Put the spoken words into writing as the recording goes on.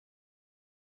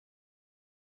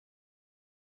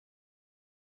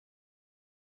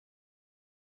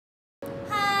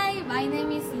My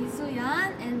name is Soo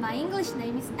Yeon and my English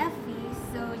name is Effie,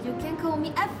 so you can call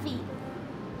me Effie.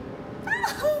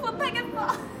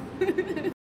 못하겠어.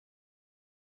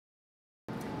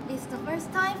 It's the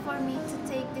first time for me to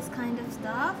take this kind of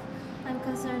stuff. I'm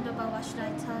concerned about what should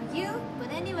I tell you,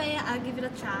 but anyway, I'll give it a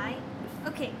try.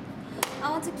 Okay, I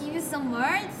want to give you some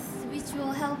words which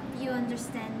will help you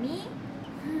understand me.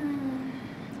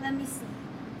 Let me see.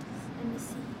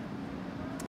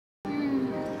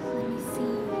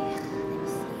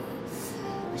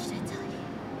 What should I tell you?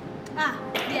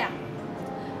 Yeah.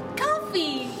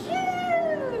 Coffee!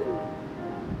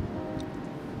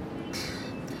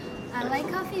 I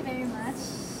like coffee very much.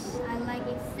 I like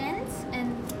its scent and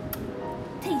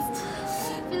taste.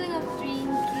 Feeling of drink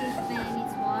when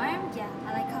it's warm. Yeah, I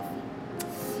like coffee.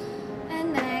 And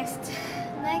next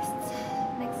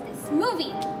is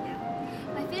movie.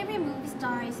 My favorite movie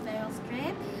star is Meryl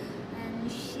Streep, and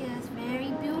she has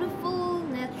very beautiful,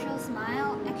 natural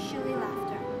smile, actually laughter.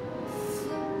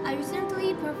 I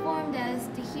recently performed as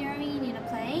the heroine in a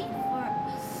play.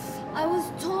 I was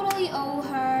totally owe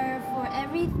her for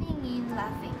everything in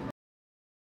laughing.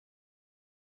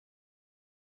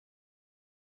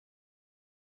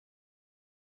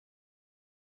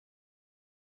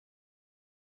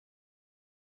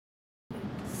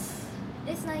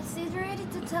 It's not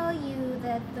exaggerated to tell you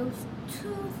that those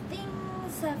two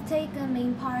things have taken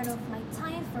main part of my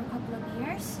time for a couple of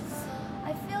years.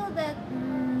 I feel that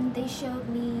they showed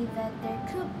me that there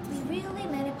could be really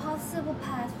many possible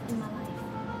paths in my life.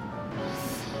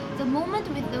 The moment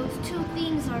with those two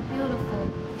things are beautiful.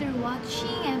 Through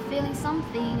watching and feeling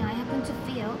something, I happen to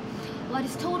feel what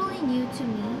is totally new to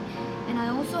me, and I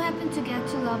also happen to get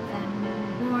to love them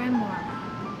more and more.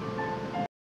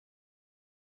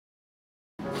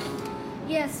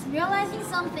 Yes, realizing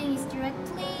something is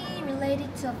directly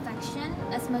related to affection.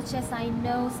 As much as I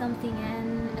know something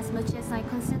and as much as I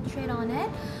concentrate on it,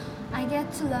 I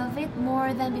get to love it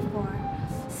more than before.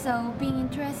 So being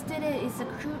interested is a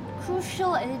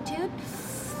crucial attitude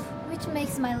which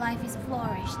makes my life is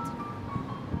flourished.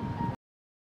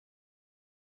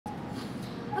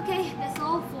 Okay, that's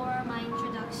all for my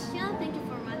introduction. Thank you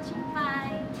for watching.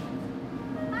 Bye.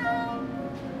 Bye.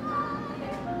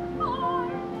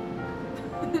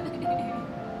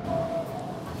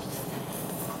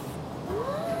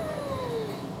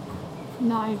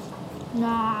 Nice.